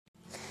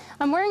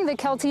I'm wearing the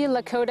Kelty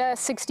Lakota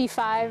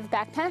 65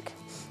 backpack,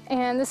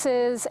 and this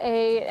is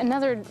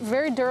another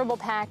very durable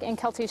pack in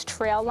Kelty's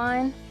trail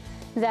line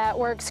that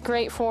works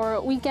great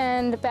for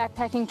weekend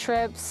backpacking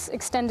trips,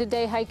 extended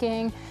day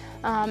hiking,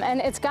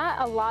 and it's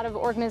got a lot of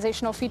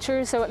organizational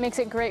features, so it makes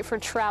it great for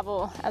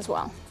travel as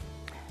well.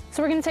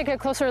 So we're going to take a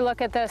closer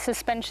look at the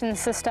suspension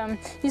system.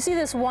 You see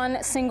this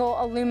one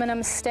single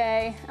aluminum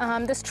stay.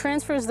 This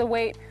transfers the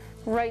weight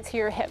right to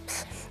your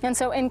hips. And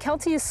so in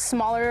Kelty's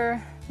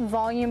smaller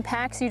volume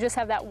packs, you just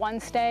have that one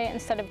stay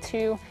instead of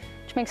two,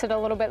 which makes it a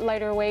little bit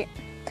lighter weight.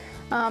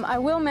 I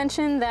will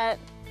mention that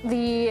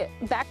the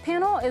back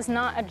panel is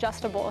not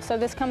adjustable, so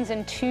this comes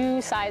in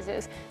two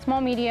sizes, small,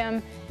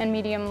 medium, and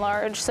medium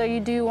large. So you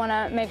do want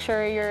to make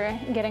sure you're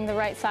getting the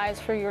right size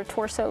for your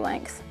torso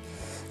length.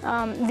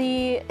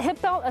 The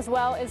hip belt as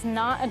well is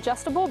not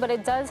adjustable, but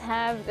it does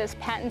have this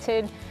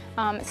patented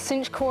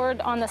cinch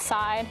cord on the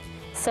side,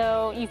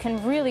 so you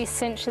can really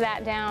cinch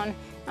that down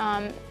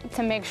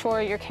to make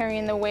sure you're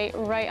carrying the weight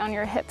right on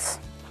your hips.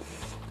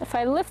 If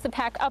I lift the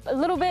pack up a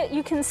little bit,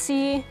 you can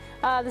see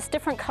this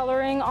different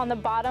coloring on the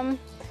bottom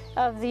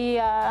of the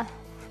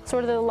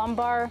sort of the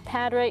lumbar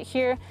pad right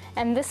here,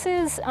 and this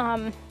is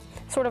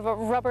sort of a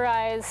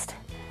rubberized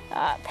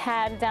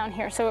pad down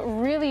here, so it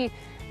really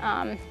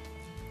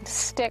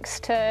sticks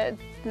to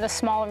the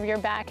small of your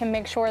back and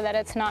make sure that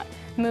it's not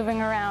moving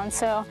around.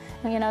 So,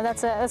 you know,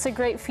 that's a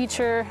great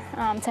feature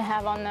to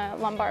have on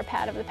the lumbar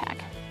pad of the pack.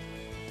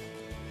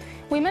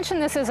 We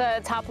mentioned this is a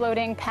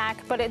top-loading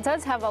pack, but it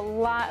does have a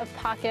lot of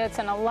pockets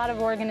and a lot of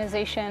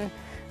organization,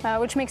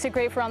 which makes it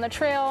great for on the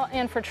trail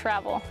and for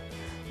travel.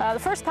 The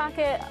first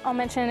pocket I'll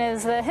mention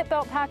is the hip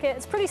belt pocket.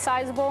 It's pretty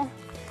sizable.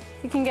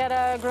 You can get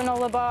a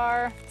granola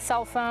bar,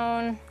 cell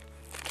phone,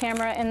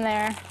 camera in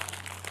there.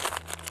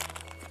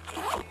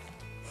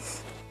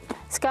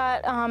 It's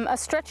got a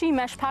stretchy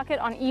mesh pocket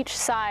on each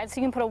side, so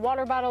you can put a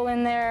water bottle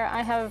in there.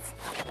 I have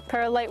a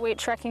pair of lightweight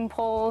trekking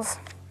poles.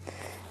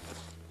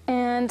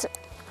 And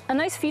a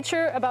nice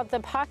feature about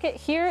the pocket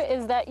here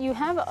is that you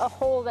have a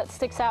hole that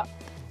sticks out.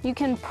 You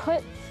can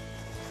put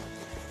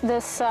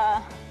this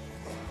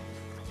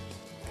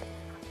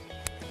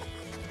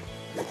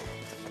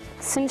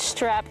cinch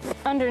strap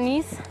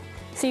underneath,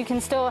 so you can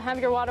still have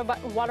your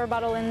water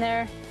bottle in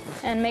there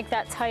and make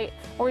that tight,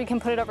 or you can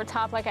put it over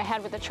top like I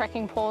had with the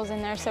trekking poles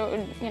in there, so it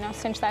would, you know,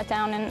 cinch that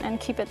down and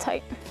keep it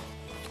tight.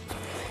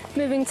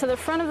 Moving to the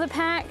front of the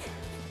pack,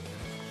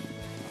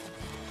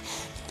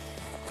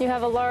 you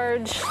have a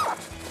large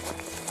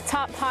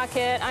top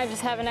pocket. I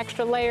just have an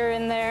extra layer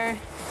in there,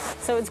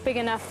 so it's big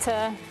enough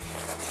to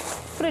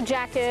put a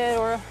jacket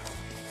or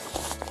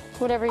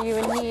whatever you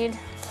would need,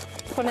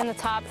 put in the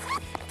top.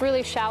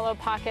 Really shallow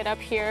pocket up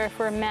here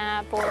for a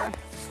map or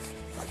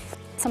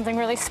something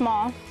really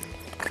small.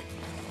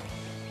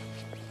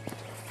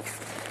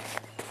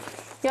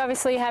 You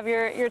obviously have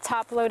your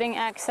top loading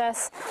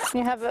access.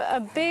 You have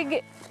a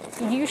big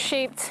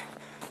U-shaped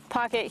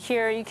pocket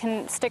here. You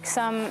can stick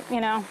some,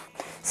 you know,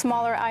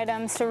 smaller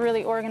items to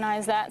really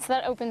organize that. So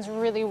that opens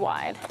really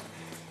wide,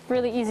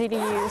 really easy to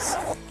use.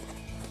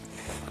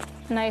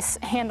 Nice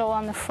handle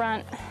on the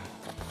front.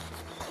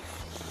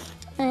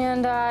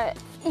 And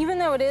even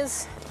though it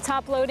is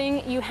top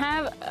loading, you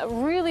have a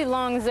really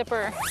long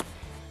zipper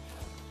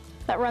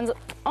that runs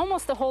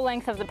almost the whole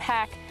length of the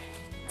pack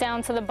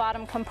down to the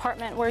bottom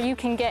compartment, where you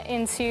can get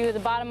into the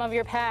bottom of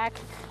your pack,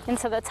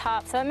 into the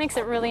top. So that makes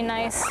it really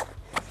nice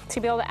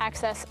to be able to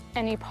access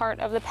any part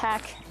of the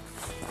pack.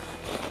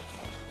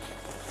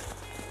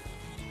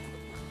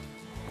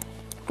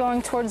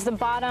 Going towards the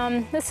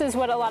bottom, this is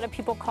what a lot of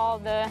people call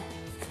the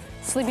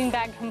sleeping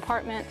bag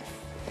compartment.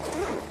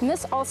 And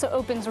this also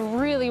opens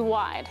really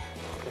wide.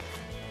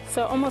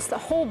 So almost the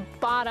whole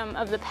bottom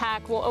of the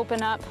pack will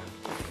open up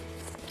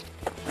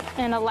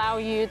and allow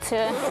you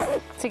to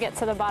get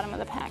to the bottom of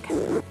the pack.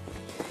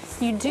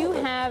 You do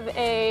have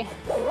a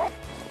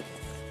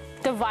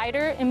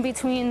divider in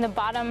between the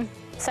bottom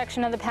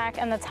section of the pack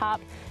and the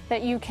top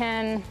that you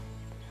can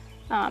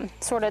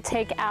sort of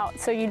take out,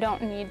 so you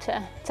don't need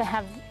to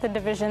have the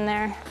division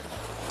there.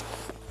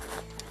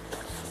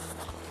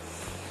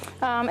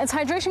 It's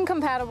hydration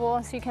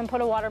compatible, so you can put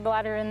a water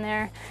bladder in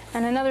there.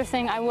 And another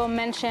thing I will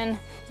mention,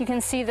 you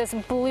can see this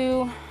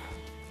blue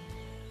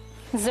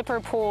zipper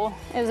pull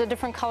is a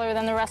different color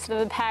than the rest of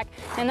the pack,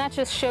 and that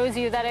just shows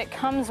you that it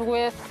comes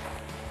with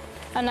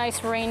a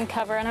nice rain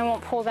cover. And I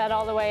won't pull that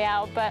all the way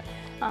out, but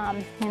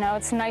you know,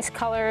 it's a nice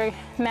color,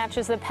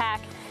 matches the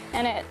pack,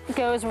 and it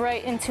goes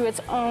right into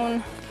its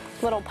own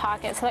little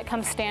pocket, so that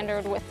comes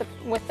standard with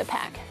the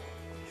pack.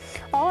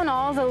 All in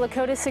all, the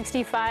Lakota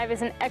 65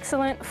 is an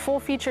excellent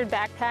full-featured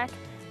backpack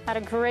at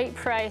a great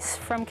price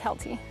from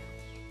Kelty.